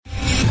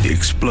The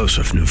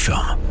explosive new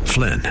film,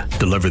 Flynn,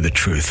 deliver the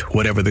truth,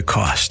 whatever the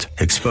cost.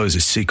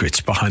 Exposes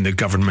secrets behind the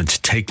government's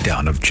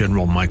takedown of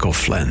General Michael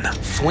Flynn.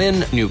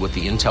 Flynn knew what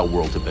the intel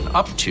world had been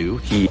up to.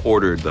 He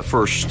ordered the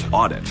first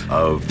audit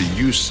of the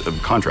use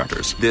of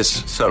contractors.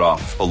 This set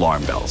off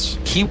alarm bells.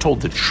 He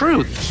told the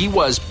truth. He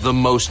was the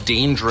most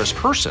dangerous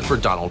person for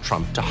Donald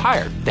Trump to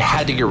hire. They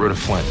had to get rid of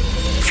Flynn.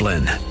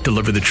 Flynn,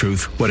 deliver the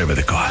truth, whatever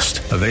the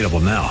cost. Available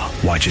now.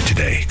 Watch it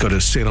today. Go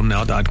to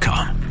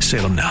salemnow.com.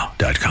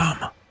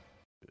 salemnow.com.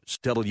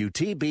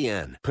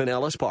 WTBN,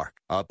 Pinellas Park.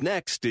 Up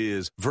next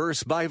is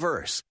Verse by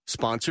Verse,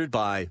 sponsored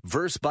by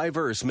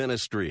Verse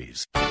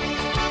Ministries.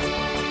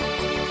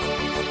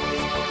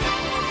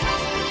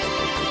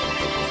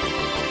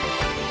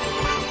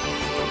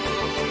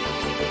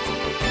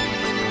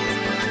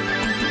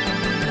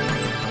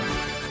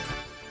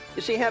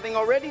 You see, having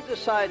already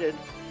decided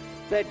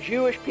that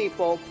Jewish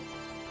people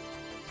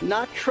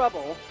not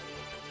trouble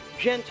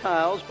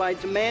Gentiles by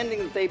demanding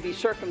that they be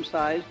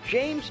circumcised,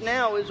 James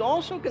now is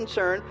also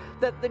concerned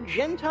that the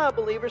Gentile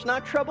believers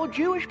not trouble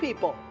Jewish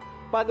people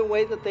by the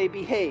way that they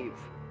behave.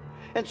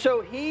 And so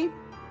he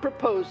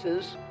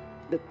proposes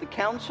that the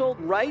council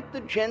write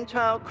the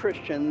Gentile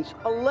Christians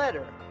a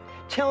letter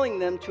telling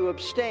them to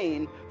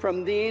abstain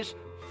from these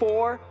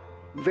 4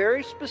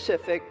 very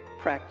specific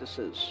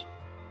practices.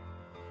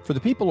 For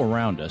the people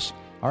around us,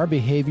 our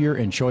behavior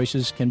and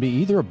choices can be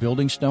either a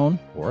building stone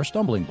or a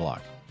stumbling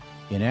block.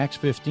 In Acts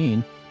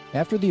 15,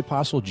 after the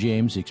Apostle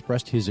James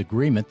expressed his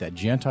agreement that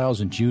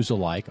Gentiles and Jews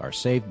alike are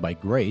saved by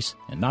grace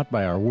and not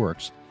by our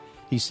works,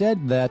 he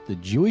said that the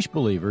Jewish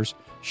believers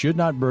should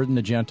not burden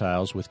the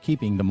Gentiles with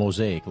keeping the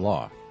Mosaic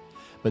law.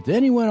 But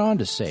then he went on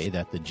to say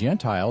that the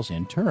Gentiles,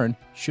 in turn,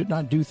 should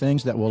not do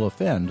things that will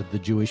offend the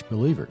Jewish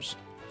believers.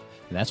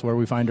 And that's where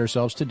we find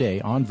ourselves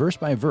today on Verse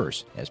by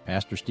Verse, as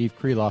Pastor Steve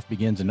Kreloff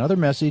begins another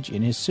message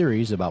in his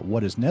series about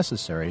what is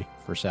necessary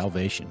for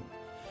salvation.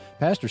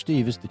 Pastor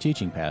Steve is the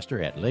teaching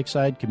pastor at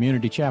Lakeside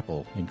Community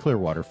Chapel in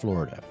Clearwater,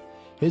 Florida.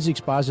 His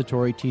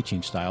expository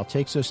teaching style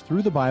takes us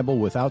through the Bible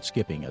without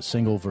skipping a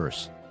single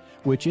verse,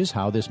 which is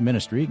how this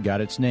ministry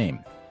got its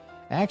name.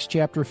 Acts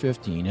chapter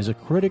 15 is a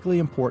critically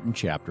important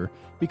chapter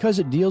because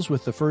it deals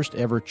with the first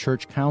ever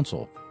church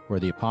council, where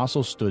the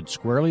apostles stood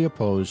squarely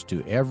opposed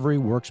to every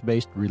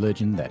works-based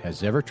religion that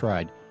has ever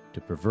tried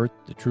to pervert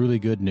the truly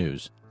good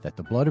news that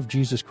the blood of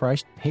Jesus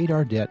Christ paid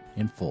our debt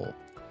in full.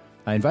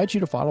 I invite you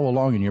to follow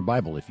along in your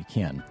Bible if you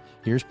can.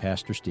 Here's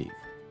Pastor Steve.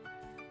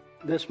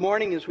 This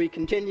morning, as we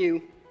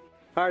continue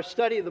our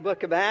study of the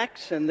book of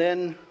Acts, and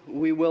then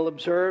we will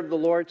observe the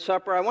Lord's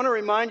Supper, I want to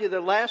remind you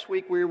that last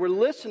week we were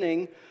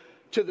listening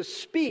to the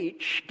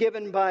speech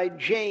given by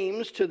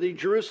James to the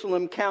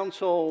Jerusalem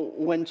Council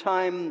when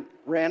time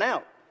ran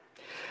out.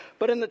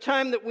 But in the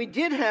time that we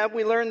did have,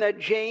 we learned that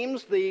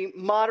James, the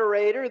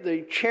moderator,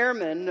 the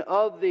chairman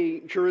of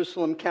the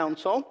Jerusalem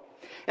Council,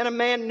 and a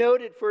man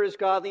noted for his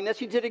godliness,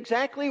 he did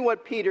exactly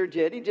what Peter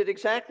did. He did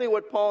exactly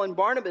what Paul and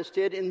Barnabas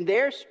did in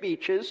their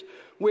speeches,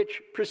 which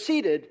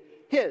preceded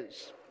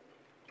his.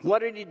 What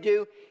did he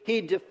do? He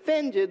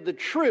defended the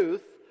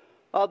truth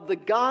of the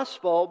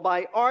gospel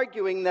by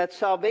arguing that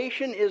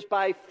salvation is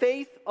by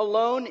faith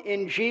alone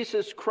in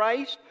Jesus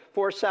Christ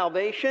for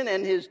salvation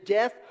and his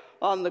death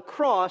on the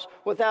cross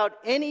without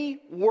any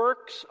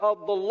works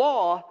of the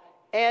law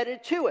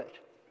added to it.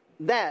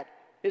 That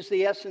is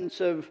the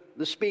essence of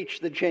the speech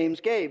that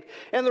James gave.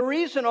 And the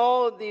reason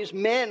all of these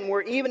men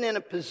were even in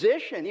a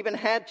position, even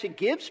had to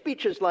give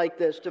speeches like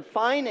this,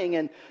 defining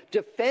and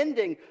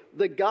defending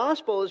the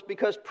gospel, is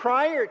because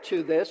prior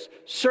to this,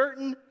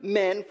 certain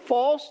men,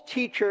 false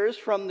teachers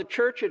from the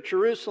church at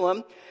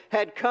Jerusalem,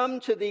 had come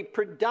to the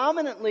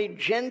predominantly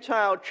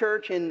Gentile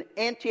church in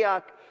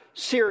Antioch,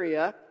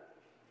 Syria,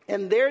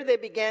 and there they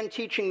began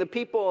teaching the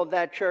people of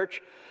that church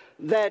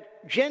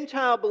that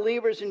Gentile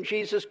believers in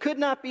Jesus could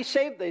not be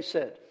saved, they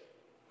said.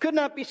 Could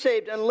not be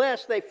saved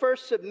unless they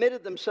first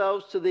submitted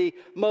themselves to the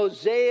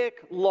Mosaic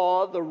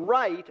law, the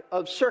rite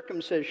of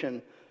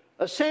circumcision.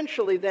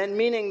 Essentially then,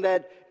 meaning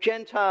that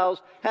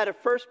Gentiles had to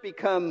first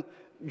become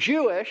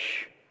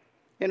Jewish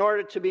in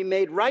order to be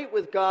made right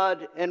with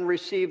God and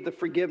receive the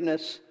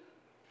forgiveness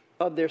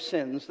of their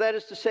sins. That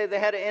is to say, they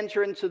had to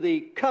enter into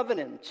the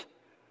covenant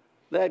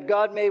that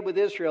God made with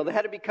Israel. They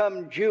had to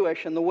become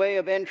Jewish, and the way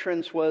of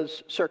entrance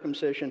was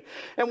circumcision.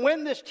 And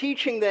when this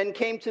teaching then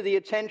came to the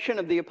attention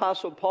of the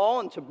Apostle Paul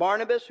and to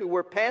Barnabas, who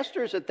were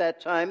pastors at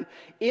that time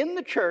in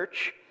the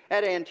church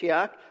at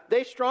Antioch,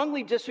 they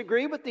strongly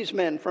disagreed with these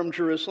men from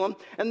Jerusalem,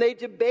 and they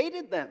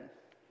debated them.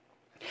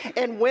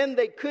 And when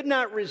they could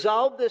not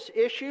resolve this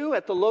issue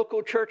at the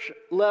local church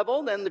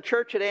level, then the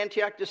church at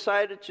Antioch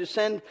decided to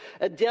send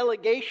a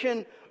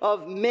delegation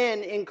of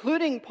men,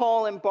 including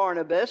Paul and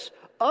Barnabas,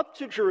 up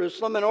to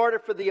Jerusalem in order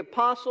for the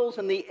apostles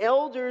and the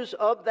elders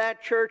of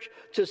that church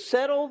to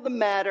settle the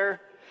matter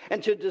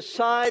and to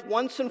decide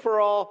once and for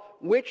all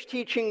which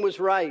teaching was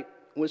right.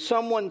 Was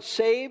someone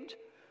saved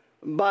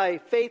by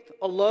faith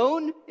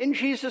alone in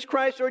Jesus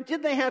Christ, or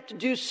did they have to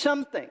do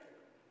something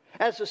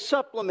as a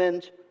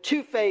supplement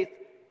to faith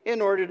in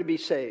order to be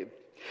saved?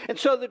 And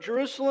so the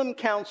Jerusalem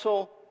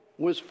Council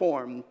was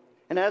formed.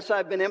 And as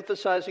I've been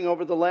emphasizing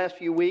over the last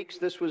few weeks,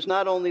 this was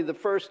not only the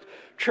first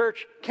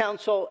church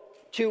council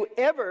to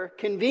ever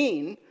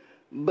convene,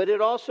 but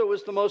it also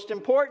was the most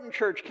important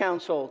church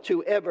council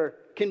to ever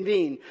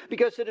convene,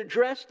 because it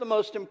addressed the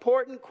most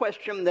important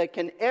question that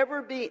can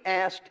ever be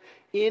asked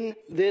in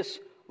this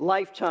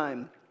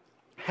lifetime.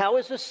 How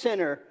is a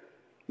sinner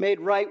made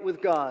right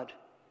with God?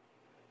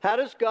 How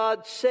does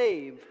God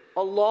save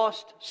a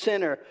lost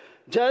sinner?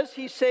 Does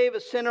he save a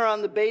sinner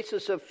on the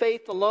basis of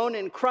faith alone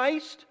in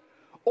Christ,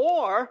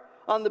 or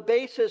on the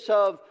basis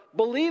of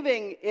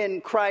believing in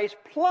Christ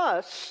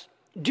plus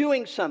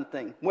doing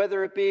something,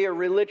 whether it be a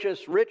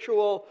religious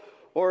ritual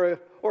or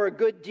a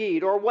good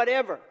deed or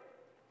whatever?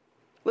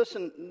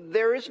 Listen,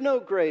 there is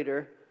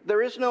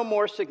no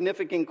more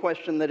significant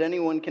question that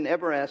anyone can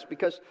ever ask,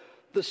 because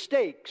the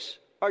stakes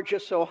are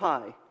just so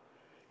high.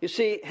 You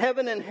see,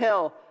 heaven and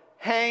hell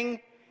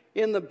hang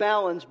in the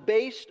balance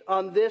based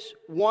on this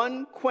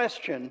one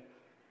question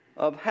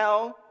of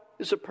how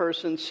is a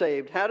person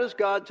saved? How does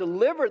God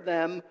deliver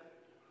them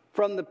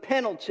from the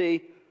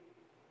penalty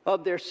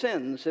of their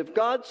sins? If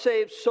God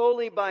saves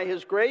solely by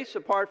his grace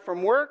apart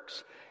from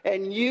works,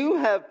 and you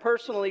have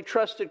personally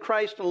trusted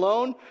Christ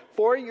alone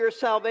for your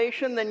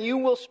salvation, then you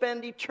will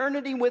spend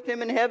eternity with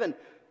him in heaven.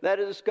 That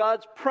is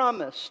God's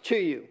promise to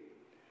you.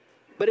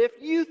 But if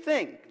you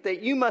think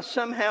that you must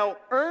somehow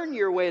earn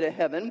your way to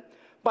heaven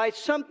by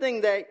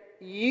something that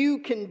you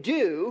can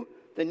do,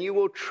 then you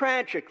will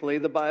tragically,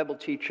 the Bible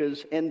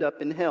teaches, end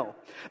up in hell.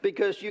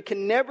 Because you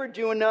can never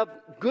do enough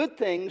good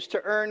things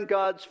to earn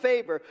God's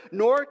favor,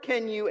 nor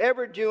can you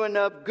ever do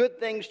enough good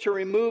things to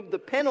remove the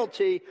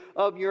penalty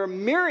of your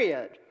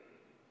myriad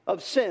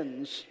of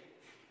sins.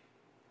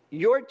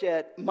 Your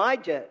debt, my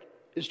debt,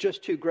 is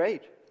just too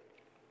great.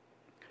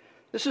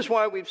 This is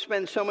why we've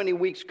spent so many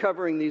weeks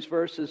covering these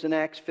verses in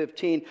Acts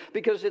 15,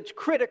 because it's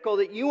critical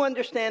that you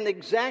understand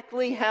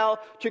exactly how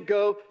to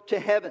go to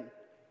heaven.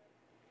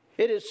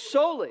 It is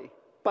solely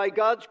by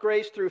God's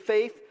grace through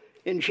faith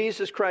in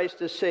Jesus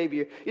Christ as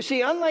Savior. You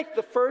see, unlike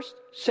the first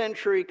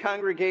century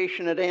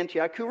congregation at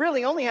Antioch, who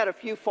really only had a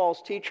few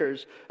false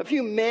teachers, a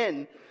few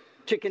men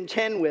to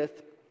contend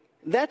with,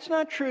 that's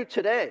not true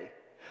today.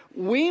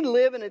 We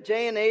live in a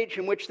day and age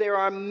in which there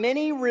are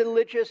many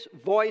religious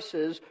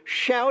voices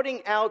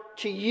shouting out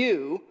to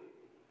you,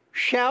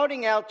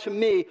 shouting out to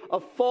me, a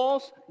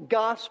false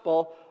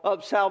gospel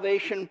of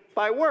salvation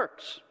by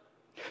works.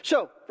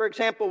 So, for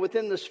example,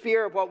 within the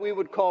sphere of what we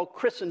would call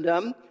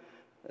Christendom,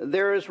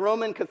 there is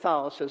Roman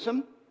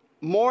Catholicism,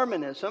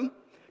 Mormonism,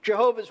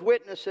 Jehovah's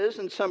Witnesses,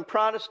 and some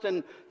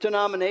Protestant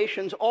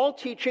denominations, all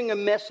teaching a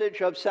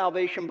message of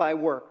salvation by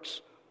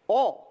works.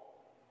 All.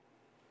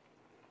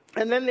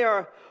 And then there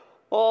are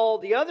all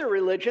the other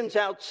religions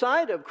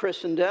outside of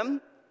Christendom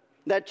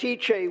that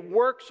teach a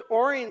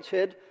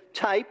works-oriented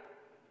type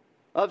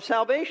of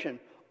salvation.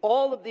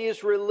 All of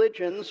these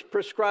religions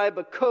prescribe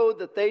a code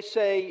that they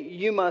say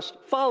you must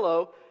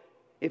follow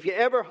if you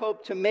ever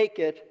hope to make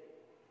it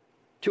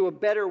to a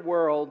better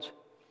world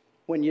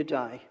when you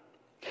die.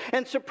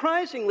 And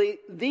surprisingly,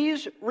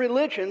 these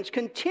religions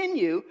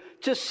continue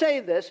to say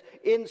this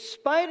in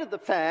spite of the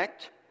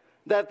fact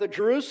that the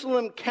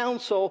Jerusalem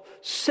Council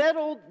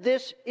settled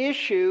this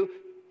issue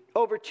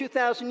over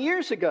 2,000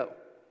 years ago.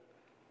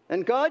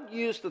 And God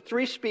used the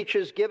three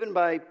speeches given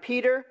by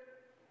Peter,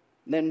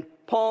 then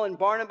Paul and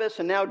Barnabas,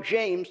 and now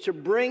James, to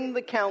bring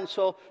the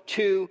council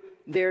to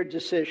their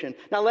decision.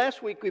 Now,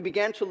 last week we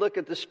began to look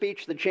at the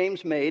speech that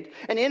James made,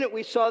 and in it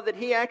we saw that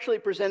he actually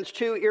presents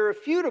two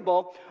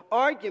irrefutable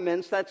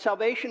arguments that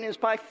salvation is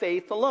by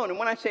faith alone. And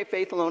when I say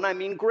faith alone, I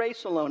mean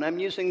grace alone. I'm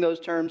using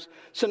those terms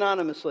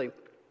synonymously.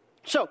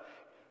 So,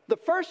 the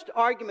first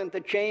argument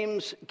that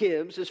James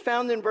gives is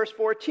found in verse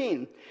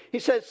 14. He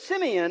says,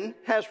 Simeon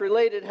has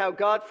related how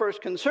God first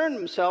concerned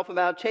himself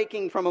about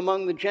taking from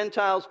among the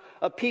Gentiles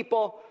a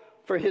people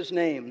for his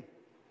name.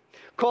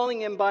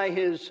 Calling him by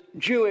his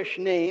Jewish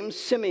name,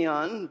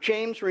 Simeon,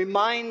 James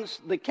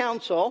reminds the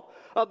council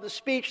of the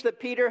speech that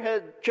Peter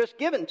had just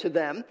given to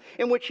them,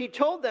 in which he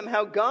told them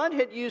how God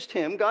had used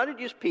him, God had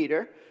used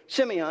Peter,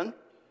 Simeon,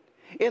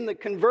 in the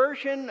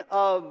conversion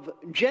of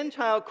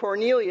Gentile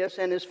Cornelius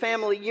and his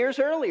family years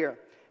earlier.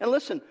 And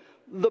listen,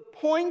 the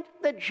point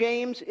that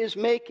James is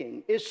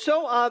making is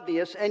so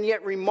obvious and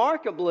yet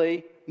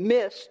remarkably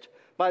missed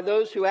by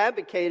those who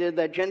advocated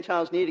that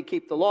Gentiles need to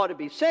keep the law to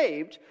be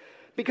saved,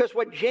 because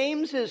what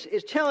James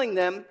is telling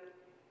them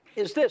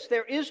is this: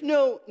 there is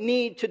no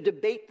need to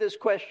debate this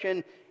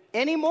question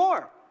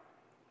anymore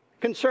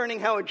concerning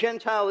how a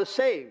Gentile is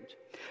saved,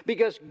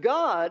 because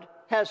God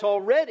has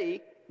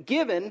already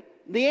given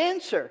the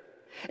answer.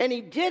 And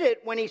he did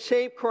it when he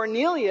saved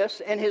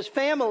Cornelius and his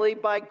family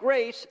by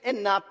grace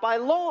and not by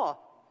law.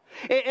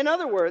 In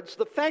other words,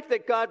 the fact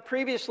that God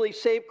previously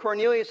saved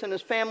Cornelius and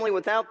his family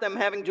without them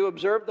having to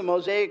observe the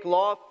Mosaic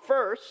law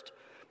first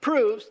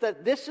proves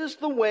that this is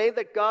the way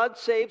that God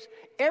saves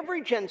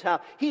every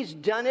Gentile. He's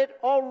done it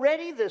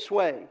already this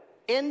way.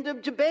 End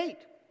of debate.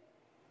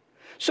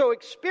 So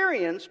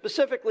experience,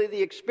 specifically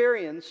the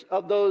experience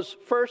of those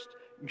first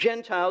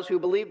Gentiles who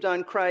believed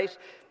on Christ,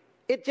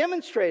 It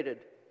demonstrated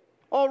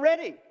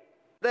already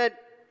that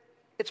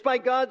it's by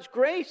God's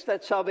grace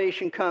that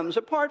salvation comes,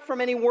 apart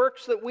from any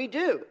works that we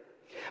do.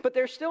 But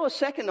there's still a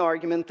second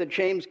argument that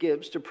James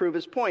gives to prove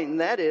his point, and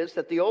that is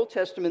that the Old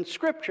Testament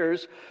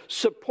scriptures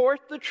support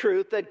the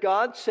truth that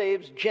God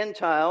saves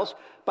Gentiles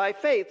by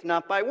faith,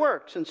 not by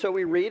works. And so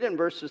we read in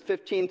verses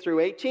 15 through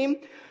 18,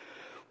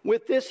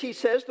 with this, he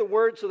says, the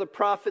words of the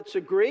prophets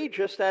agree,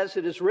 just as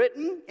it is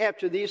written,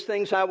 after these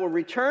things I will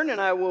return, and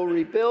I will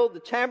rebuild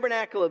the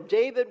tabernacle of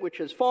David, which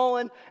has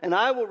fallen, and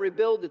I will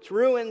rebuild its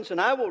ruins,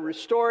 and I will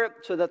restore it,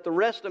 so that the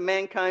rest of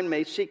mankind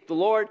may seek the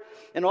Lord,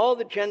 and all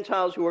the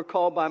Gentiles who are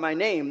called by my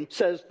name,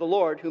 says the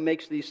Lord, who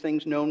makes these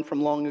things known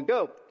from long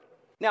ago.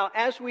 Now,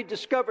 as we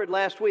discovered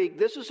last week,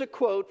 this is a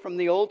quote from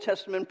the Old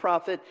Testament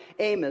prophet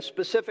Amos,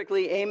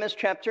 specifically Amos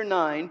chapter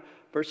 9,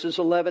 verses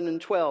 11 and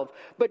 12.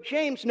 But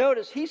James,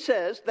 notice, he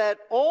says that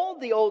all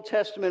the Old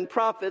Testament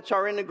prophets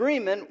are in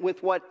agreement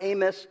with what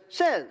Amos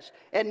says.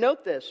 And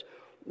note this,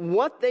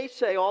 what they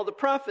say, all the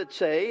prophets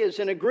say, is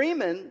in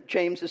agreement,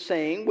 James is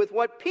saying, with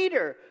what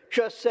Peter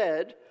just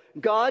said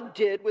God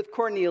did with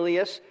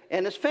Cornelius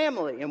and his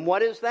family. And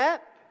what is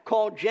that?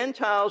 Call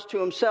Gentiles to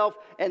himself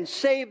and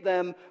save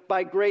them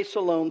by grace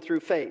alone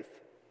through faith.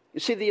 You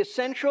see, the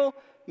essential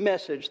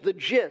message, the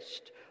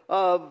gist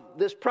of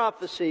this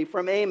prophecy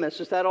from Amos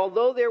is that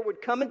although there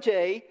would come a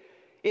day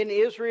in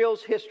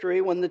Israel's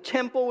history when the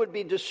temple would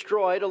be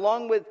destroyed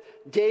along with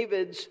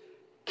David's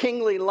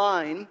kingly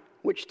line,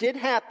 which did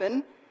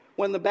happen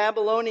when the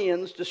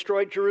Babylonians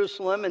destroyed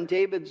Jerusalem and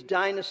David's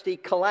dynasty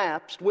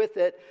collapsed with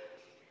it,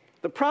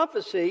 the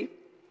prophecy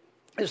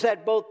is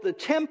that both the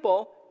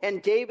temple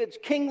and David's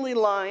kingly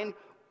line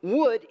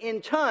would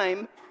in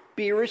time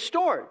be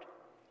restored.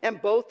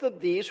 And both of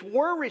these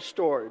were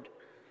restored.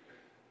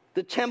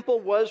 The temple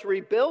was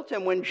rebuilt,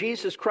 and when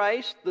Jesus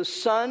Christ, the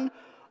Son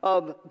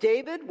of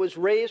David, was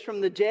raised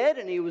from the dead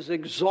and he was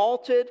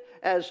exalted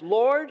as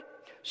Lord,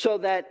 so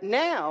that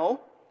now,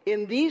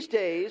 in these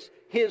days,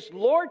 his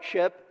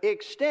lordship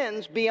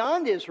extends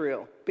beyond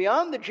Israel,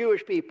 beyond the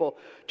Jewish people,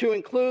 to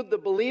include the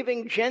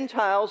believing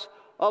Gentiles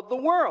of the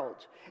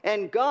world.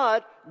 And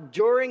God,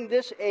 during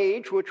this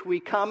age, which we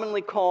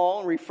commonly call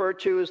and refer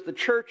to as the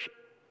church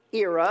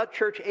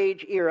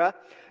age era,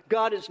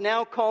 God is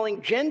now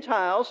calling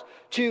Gentiles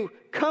to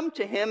come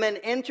to him and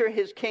enter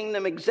his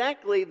kingdom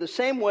exactly the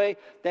same way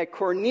that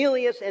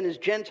Cornelius and his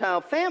Gentile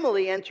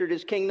family entered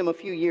his kingdom a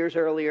few years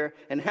earlier.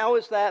 And how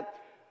is that?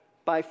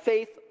 By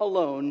faith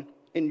alone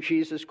in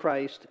Jesus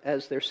Christ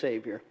as their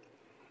Savior.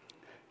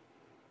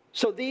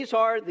 So these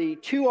are the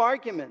two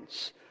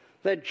arguments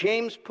that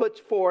James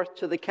puts forth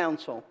to the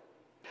council.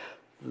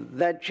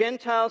 That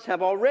Gentiles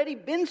have already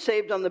been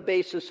saved on the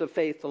basis of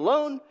faith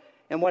alone,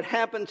 and what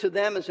happened to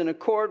them is in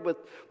accord with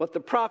what the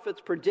prophets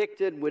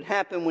predicted would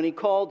happen when he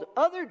called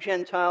other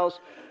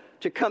Gentiles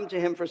to come to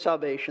him for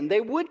salvation.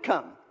 They would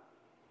come,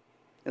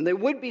 and they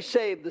would be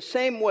saved the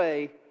same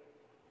way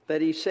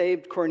that he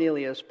saved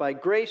Cornelius, by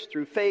grace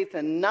through faith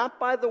and not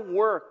by the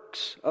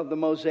works of the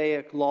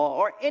Mosaic law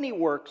or any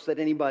works that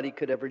anybody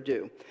could ever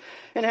do.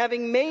 And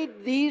having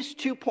made these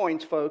 2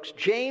 points, folks,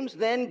 James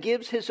then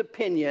gives his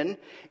opinion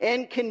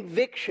and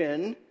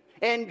conviction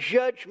and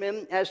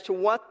judgment as to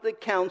what the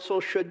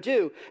council should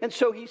do. And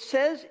so he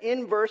says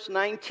in verse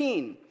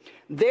 19,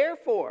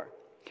 "Therefore,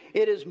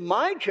 it is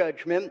my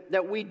judgment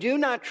that we do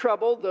not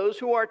trouble those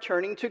who are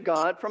turning to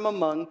God from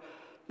among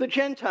the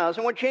Gentiles."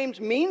 And what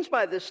James means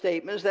by this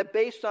statement is that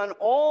based on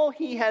all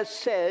he has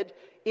said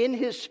in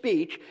his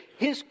speech,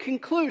 his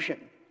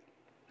conclusion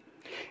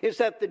is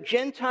that the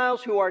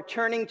Gentiles who are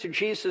turning to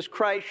Jesus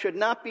Christ should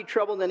not be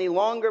troubled any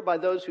longer by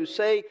those who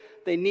say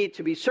they need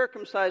to be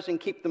circumcised and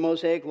keep the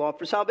Mosaic law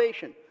for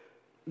salvation.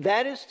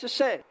 That is to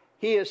say,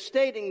 he is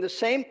stating the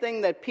same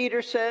thing that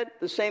Peter said,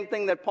 the same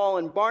thing that Paul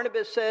and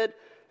Barnabas said,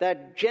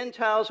 that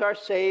Gentiles are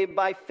saved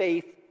by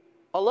faith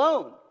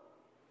alone.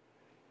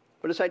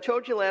 But as I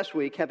told you last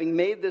week, having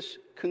made this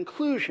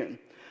conclusion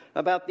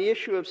about the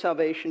issue of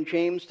salvation,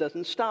 James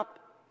doesn't stop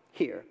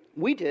here.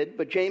 We did,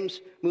 but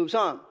James moves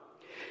on.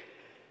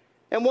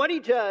 And what he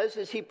does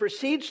is he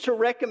proceeds to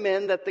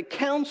recommend that the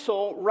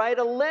council write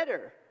a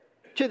letter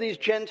to these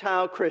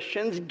Gentile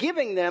Christians,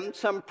 giving them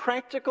some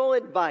practical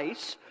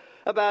advice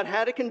about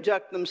how to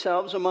conduct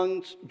themselves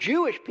amongst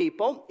Jewish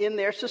people in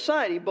their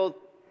society, both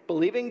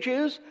believing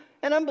Jews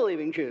and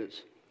unbelieving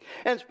Jews.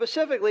 And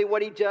specifically,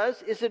 what he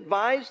does is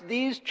advise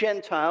these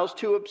Gentiles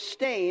to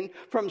abstain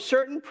from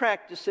certain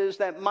practices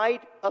that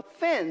might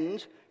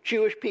offend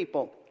Jewish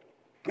people.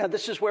 Now,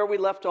 this is where we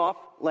left off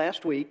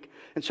last week,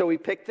 and so we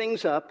pick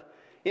things up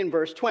in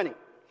verse 20.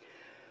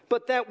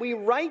 "But that we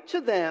write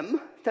to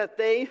them that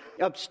they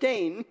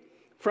abstain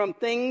from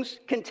things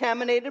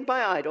contaminated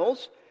by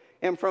idols,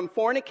 and from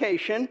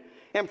fornication,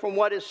 and from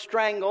what is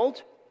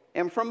strangled,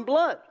 and from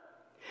blood."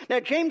 Now,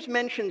 James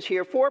mentions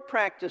here 4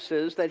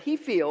 practices that he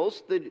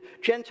feels the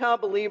Gentile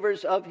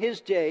believers of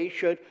his day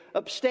should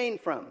abstain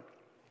from.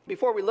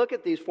 Before we look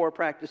at these 4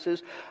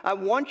 practices, I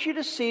want you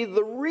to see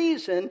the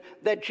reason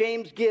that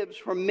James gives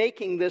for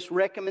making this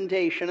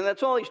recommendation. And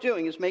that's all he's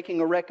doing, is making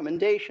a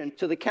recommendation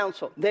to the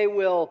council. They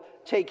will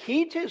take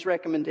heed to his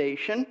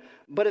recommendation,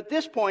 but at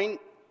this point,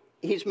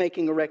 he's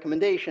making a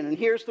recommendation. And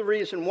here's the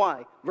reason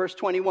why. Verse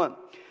 21.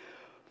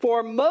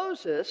 For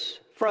Moses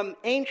from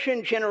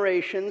ancient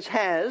generations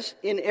has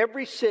in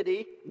every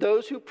city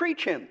those who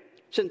preach him,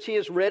 since he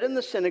is read in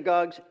the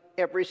synagogues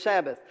every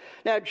Sabbath.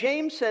 Now,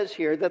 James says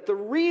here that the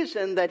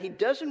reason that he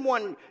doesn't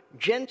want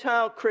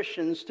Gentile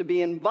Christians to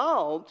be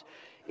involved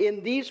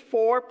in these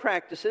four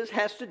practices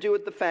has to do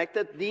with the fact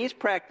that these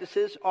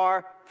practices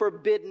are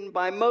forbidden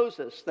by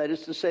Moses. That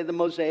is to say, the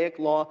Mosaic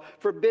law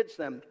forbids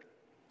them.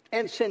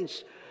 And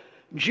since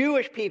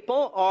Jewish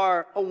people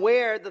are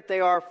aware that they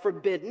are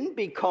forbidden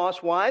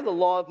because why? The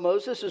law of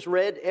Moses is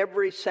read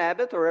every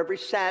Sabbath or every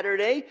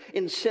Saturday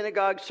in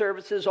synagogue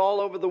services all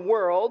over the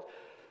world.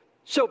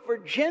 So for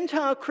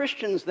Gentile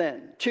Christians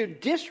then, to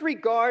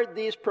disregard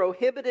these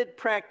prohibited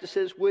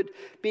practices would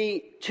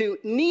be to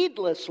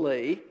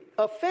needlessly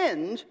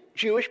offend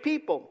Jewish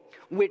people,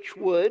 which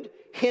would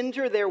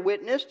hinder their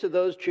witness to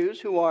those Jews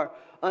who are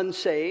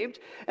unsaved,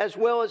 as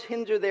well as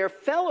hinder their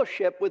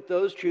fellowship with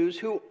those Jews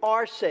who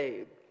are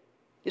saved.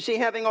 You see,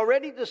 having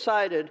already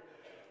decided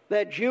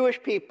that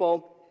Jewish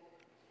people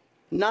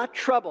not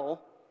trouble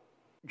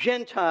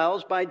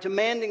Gentiles by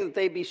demanding that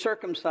they be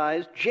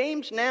circumcised,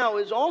 James now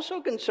is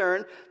also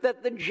concerned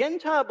that the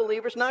Gentile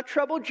believers not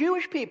trouble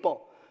Jewish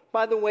people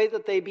by the way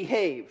that they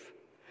behave.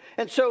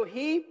 And so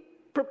he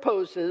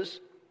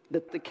proposes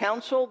that the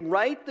council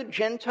write the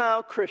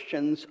Gentile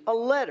Christians a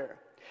letter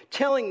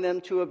telling them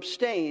to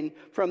abstain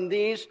from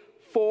these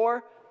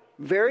four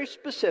very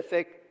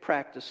specific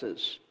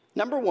practices.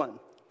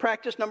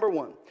 Practice number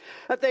one,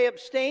 that they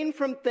abstain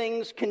from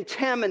things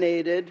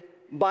contaminated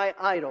by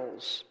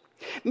idols,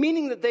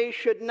 meaning that they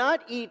should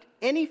not eat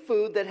any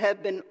food that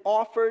had been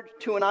offered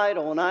to an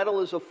idol. An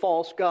idol is a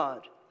false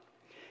god.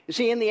 You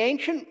see, in the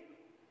ancient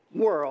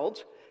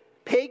world,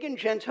 pagan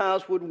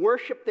Gentiles would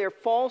worship their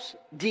false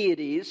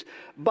deities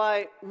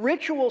by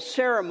ritual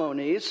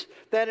ceremonies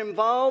that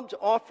involved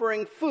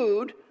offering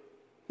food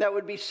that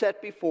would be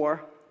set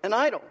before an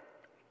idol.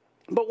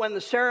 But when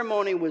the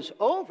ceremony was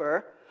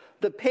over,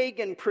 the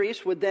pagan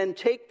priest would then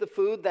take the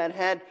food that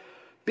had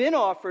been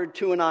offered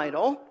to an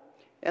idol,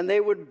 and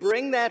they would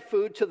bring that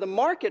food to the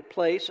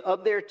marketplace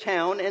of their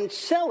town and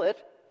sell it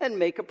and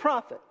make a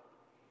profit.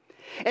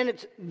 And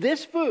it's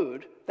this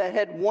food that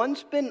had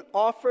once been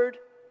offered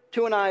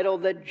to an idol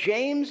that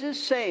James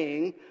is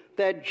saying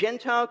that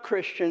Gentile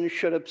Christians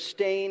should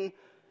abstain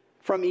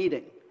from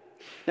eating.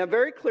 Now,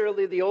 very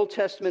clearly, the Old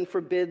Testament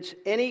forbids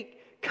any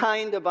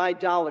kind of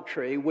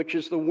idolatry, which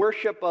is the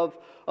worship of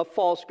a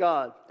false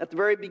god. At the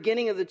very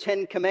beginning of the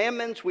Ten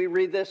Commandments, we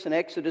read this in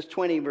Exodus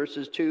 20,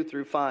 verses 2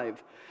 through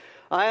 5.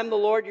 I am the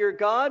Lord your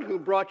God who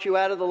brought you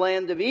out of the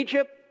land of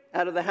Egypt,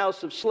 out of the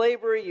house of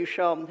slavery. You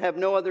shall have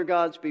no other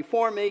gods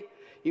before me.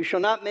 You shall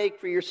not make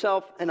for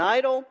yourself an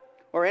idol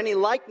or any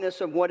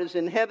likeness of what is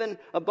in heaven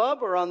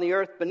above or on the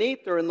earth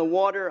beneath or in the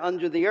water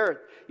under the earth.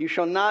 You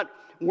shall not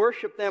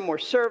worship them or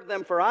serve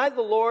them, for I,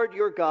 the Lord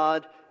your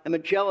God, am a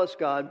jealous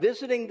God,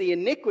 visiting the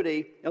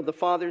iniquity of the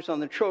fathers on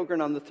the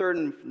children, on the third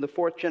and the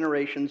fourth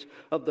generations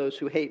of those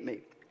who hate me.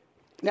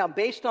 Now,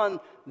 based on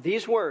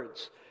these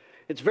words,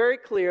 it's very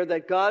clear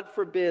that God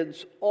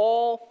forbids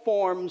all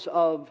forms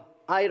of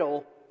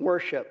idol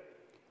worship.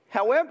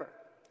 However,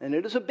 and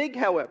it is a big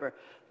however,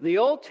 the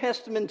Old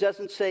Testament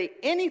doesn't say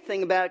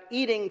anything about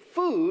eating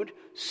food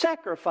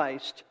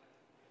sacrificed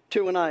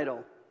to an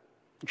idol,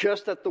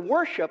 just that the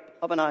worship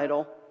of an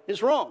idol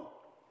is wrong.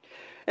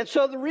 And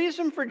so the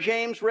reason for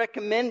James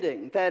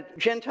recommending that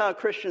Gentile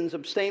Christians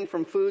abstain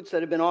from foods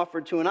that have been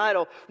offered to an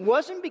idol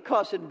wasn't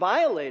because it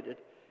violated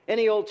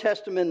any Old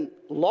Testament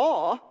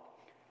law,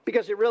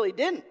 because it really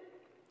didn't.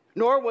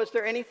 Nor was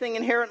there anything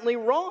inherently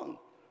wrong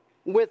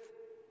with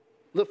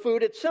the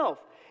food itself.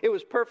 It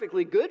was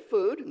perfectly good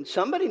food, and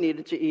somebody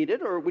needed to eat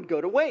it or it would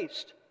go to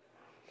waste.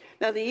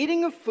 Now, the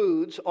eating of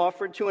foods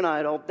offered to an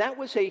idol, that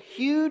was a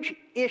huge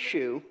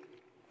issue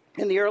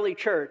in the early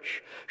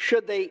church.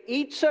 Should they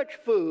eat such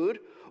food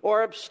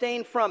or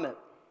abstain from it?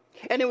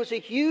 And it was a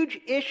huge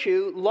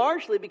issue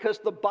largely because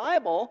the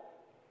Bible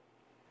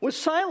was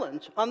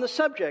silent on the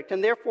subject,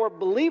 and therefore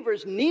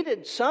believers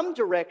needed some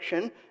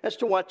direction as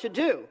to what to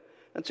do.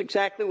 That's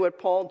exactly what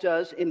Paul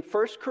does in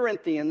 1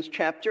 Corinthians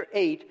chapter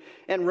 8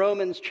 and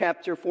Romans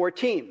chapter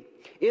 14.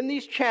 In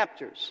these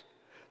chapters,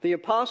 the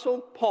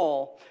Apostle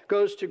Paul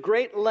goes to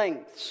great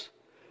lengths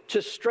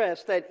to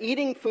stress that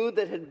eating food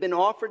that had been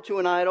offered to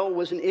an idol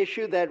was an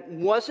issue that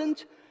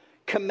wasn't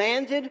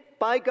commanded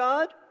by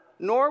God,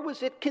 nor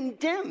was it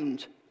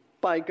condemned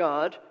by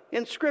God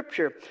in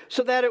Scripture,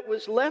 so that it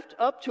was left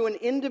up to an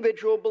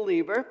individual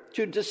believer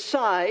to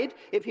decide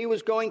if he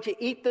was going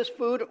to eat this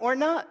food or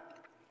not.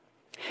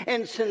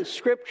 And since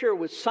Scripture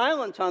was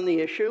silent on the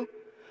issue,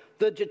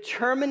 the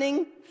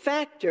determining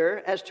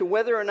factor as to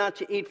whether or not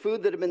to eat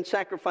food that had been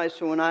sacrificed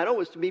to an idol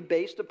was to be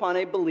based upon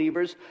a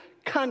believer's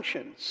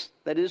conscience.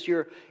 That is,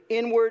 your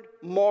inward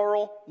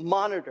moral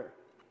monitor.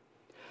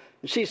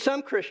 You see,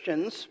 some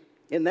Christians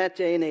in that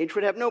day and age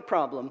would have no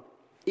problem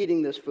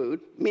eating this food,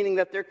 meaning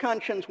that their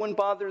conscience wouldn't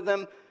bother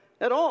them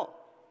at all.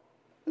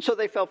 And so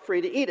they felt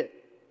free to eat it.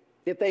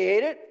 If they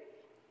ate it,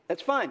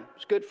 that's fine.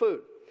 It's good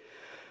food.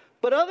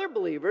 But other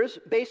believers,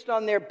 based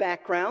on their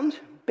background,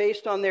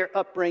 based on their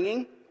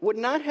upbringing, would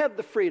not have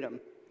the freedom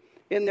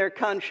in their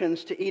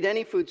conscience to eat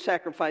any food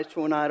sacrificed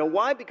to an idol.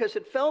 Why? Because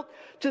it felt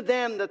to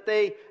them that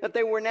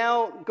they were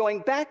now going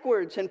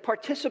backwards and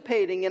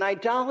participating in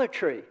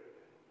idolatry,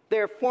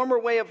 their former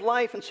way of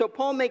life. And so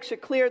Paul makes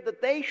it clear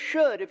that they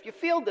should, if you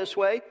feel this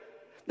way,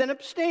 then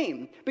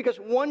abstain, because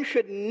one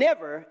should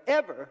never,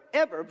 ever,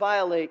 ever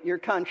violate your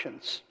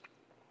conscience.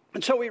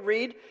 And so we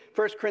read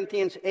 1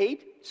 Corinthians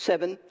 8,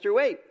 7 through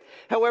 8.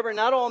 However,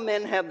 not all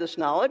men have this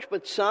knowledge,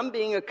 but some,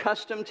 being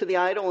accustomed to the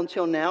idol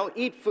until now,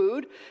 eat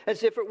food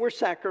as if it were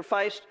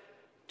sacrificed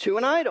to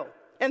an idol.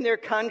 And their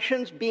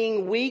conscience,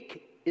 being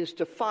weak, is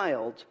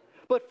defiled.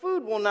 But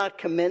food will not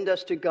commend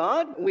us to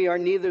God. We are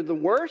neither the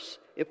worse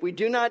if we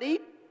do not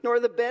eat, nor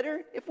the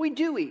better if we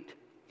do eat.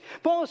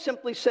 Paul is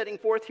simply setting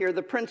forth here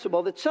the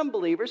principle that some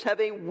believers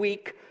have a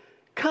weak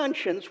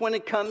conscience when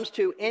it comes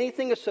to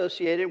anything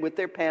associated with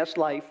their past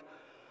life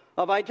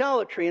of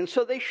idolatry. And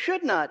so they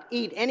should not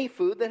eat any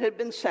food that had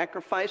been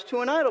sacrificed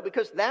to an idol,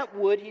 because that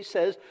would, he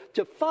says,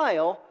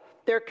 defile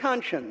their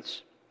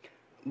conscience.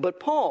 But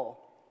Paul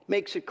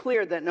makes it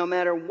clear that no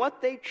matter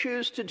what they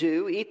choose to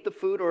do, eat the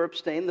food or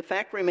abstain, the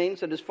fact remains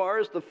that as far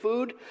as the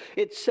food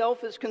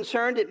itself is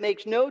concerned, it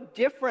makes no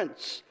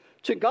difference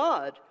to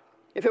God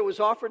if it was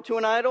offered to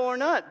an idol or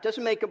not. It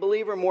doesn't make a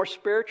believer more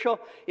spiritual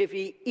if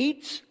he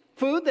eats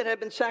food that had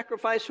been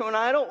sacrificed to an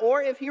idol,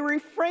 or if he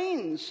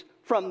refrains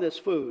from this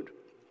food.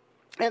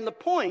 And the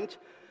point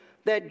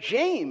that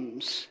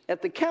James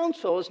at the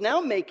council is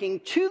now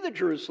making to the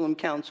Jerusalem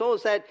council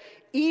is that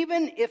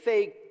even if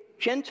a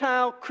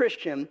Gentile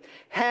Christian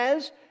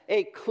has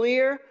a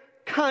clear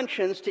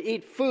conscience to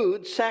eat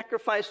food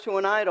sacrificed to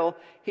an idol,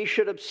 he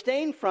should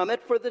abstain from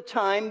it for the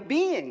time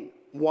being.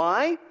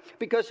 Why?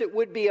 Because it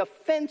would be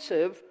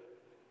offensive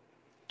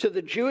to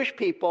the Jewish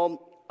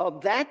people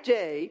of that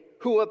day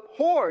who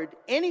abhorred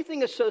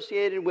anything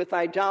associated with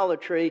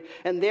idolatry,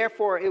 and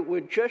therefore it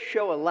would just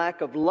show a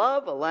lack of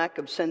love, a lack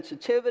of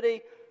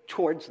sensitivity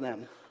towards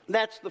them.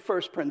 That's the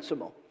first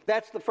principle.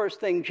 That's the first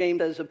thing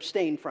James says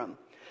abstain from.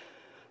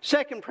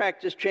 Second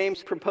practice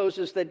James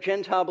proposes that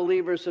Gentile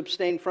believers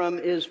abstain from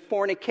is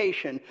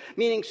fornication,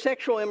 meaning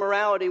sexual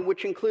immorality,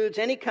 which includes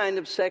any kind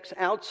of sex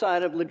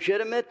outside of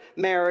legitimate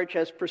marriage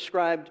as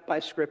prescribed by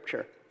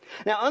Scripture.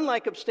 Now,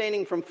 unlike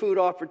abstaining from food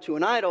offered to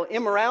an idol,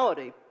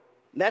 immorality,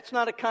 that's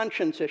not a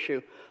conscience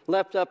issue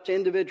left up to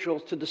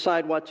individuals to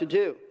decide what to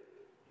do.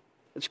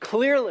 It's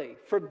clearly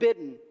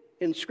forbidden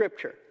in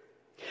Scripture.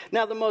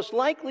 Now, the most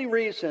likely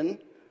reason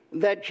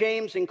that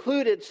James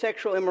included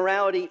sexual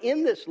immorality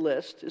in this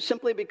list is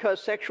simply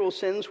because sexual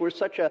sins were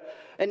such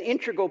an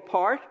integral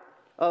part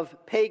of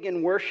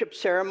pagan worship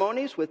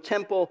ceremonies, with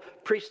temple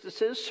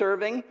priestesses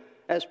serving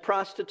as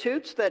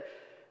prostitutes, that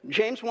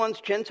James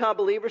wants Gentile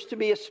believers to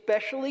be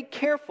especially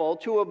careful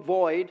to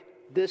avoid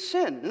this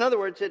sin. In other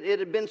words, it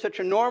had been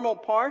such a normal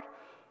part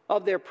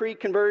of their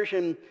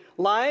pre-conversion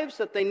lives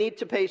that they need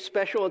to pay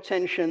special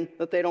attention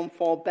that they don't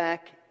fall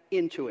back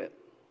into it.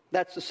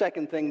 That's the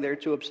second thing they're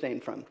to abstain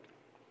from.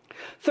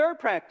 Third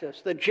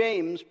practice that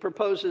James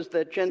proposes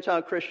that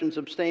Gentile Christians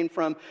abstain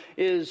from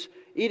is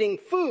eating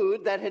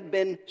food that had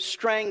been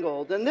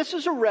strangled. And this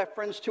is a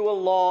reference to a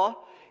law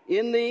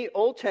in the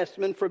Old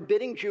Testament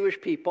forbidding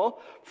Jewish people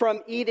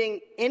from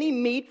eating any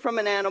meat from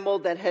an animal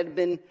that had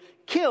been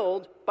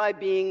killed by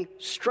being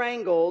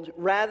strangled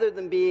rather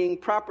than being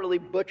properly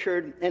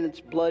butchered and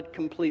its blood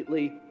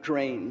completely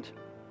drained.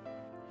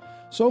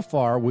 So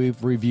far,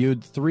 we've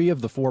reviewed 3 of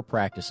the 4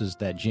 practices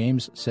that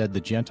James said the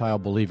Gentile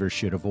believers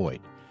should avoid.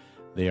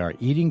 They are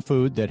eating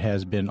food that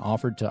has been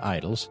offered to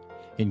idols,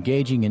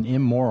 engaging in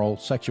immoral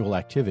sexual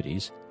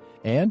activities,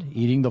 and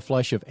eating the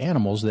flesh of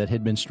animals that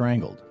had been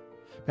strangled.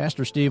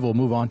 Pastor Steve will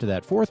move on to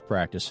that 4th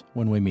practice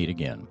when we meet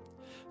again.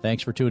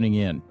 Thanks for tuning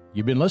in.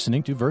 You've been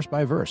listening to Verse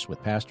by Verse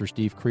with Pastor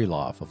Steve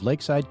Kreloff of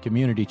Lakeside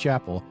Community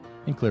Chapel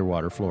in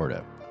Clearwater,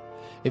 Florida.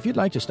 If you'd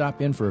like to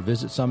stop in for a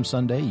visit some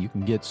Sunday, you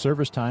can get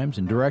service times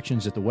and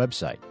directions at the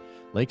website,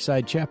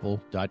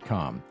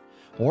 lakesidechapel.com,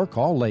 or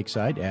call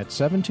Lakeside at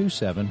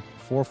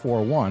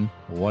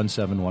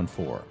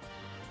 727-441-1714.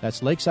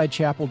 That's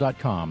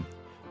lakesidechapel.com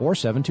or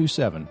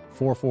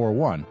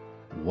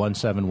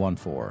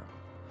 727-441-1714.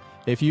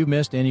 If you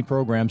missed any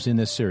programs in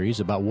this series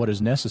about what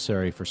is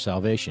necessary for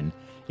salvation,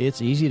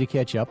 it's easy to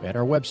catch up at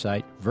our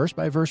website,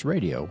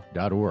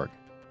 versebyverseradio.org.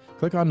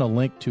 Click on the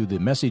link to the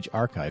Message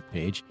Archive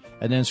page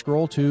and then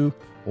scroll to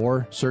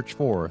or search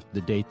for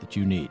the date that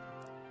you need.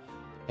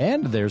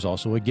 And there's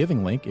also a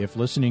giving link if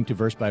listening to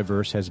Verse by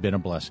Verse has been a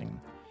blessing.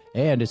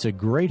 And it's a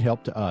great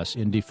help to us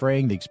in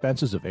defraying the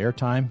expenses of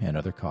airtime and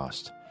other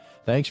costs.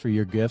 Thanks for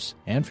your gifts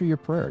and for your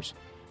prayers.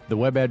 The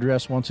web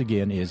address, once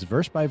again, is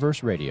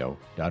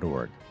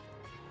versebyverseradio.org.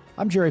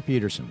 I'm Jerry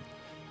Peterson.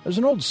 There's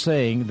an old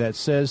saying that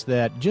says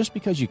that just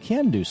because you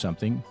can do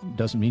something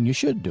doesn't mean you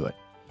should do it.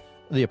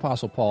 The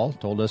Apostle Paul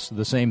told us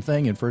the same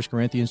thing in 1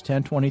 Corinthians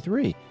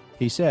 10:23.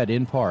 He said,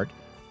 in part,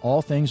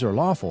 all things are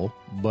lawful,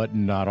 but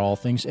not all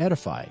things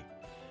edify.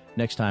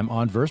 Next time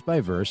on Verse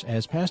by Verse,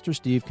 as Pastor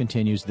Steve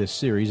continues this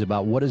series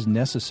about what is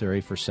necessary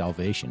for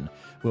salvation,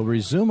 we'll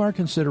resume our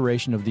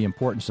consideration of the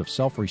importance of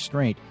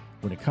self-restraint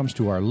when it comes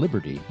to our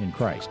liberty in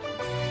Christ.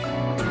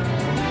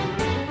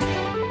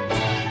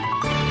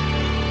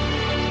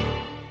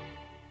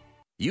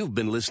 You've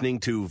been listening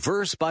to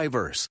Verse by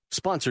Verse,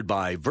 sponsored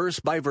by Verse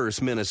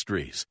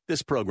Ministries.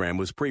 This program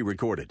was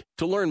pre-recorded.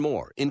 To learn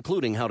more,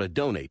 including how to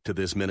donate to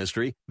this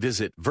ministry,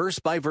 visit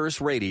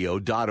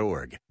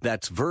versebyverseradio.org.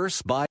 That's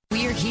Verse by...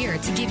 We're here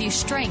to give you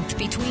strength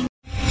between...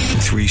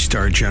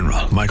 3-star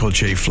General Michael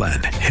J.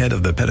 Flynn, head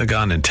of the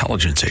Pentagon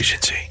Intelligence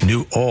Agency,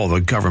 knew all the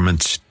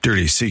government's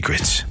dirty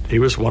secrets. He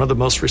was one of the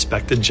most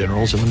respected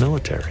generals in the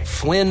military.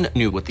 Flynn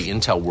knew what the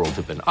intel world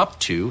had been up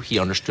to. He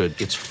understood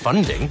its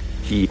funding.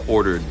 He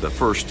ordered the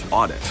first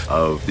audit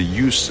of the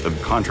use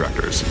of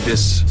contractors.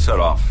 This set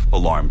off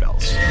alarm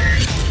bells.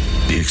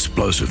 The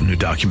explosive new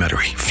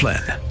documentary,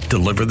 Flynn,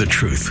 Deliver the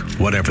Truth,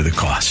 Whatever the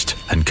Cost,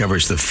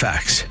 uncovers the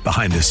facts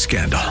behind this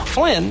scandal.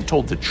 Flynn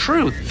told the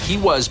truth. He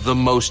was the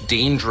most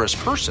dangerous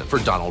person for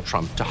Donald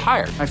Trump to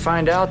hire. I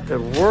find out the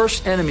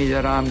worst enemy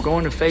that I'm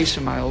going to face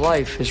in my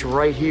life is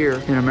right here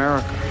in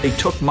America. They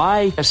took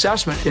my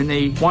assessment and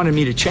they wanted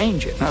me to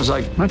change it. And I was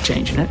like, I'm not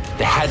changing it.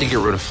 They had to get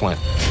rid of Flynn.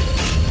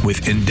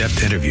 With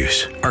in-depth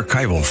interviews,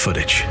 archival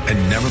footage,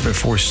 and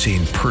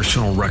never-before-seen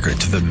personal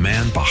records of the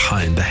man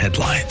behind the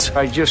headlines.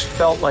 I just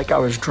felt like I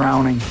was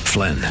drowning.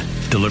 Flynn,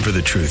 Deliver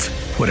the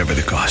Truth, Whatever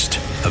the Cost.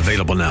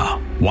 Available now.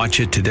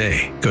 Watch it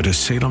today. Go to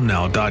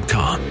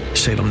salemnow.com.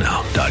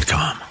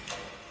 salemnow.com.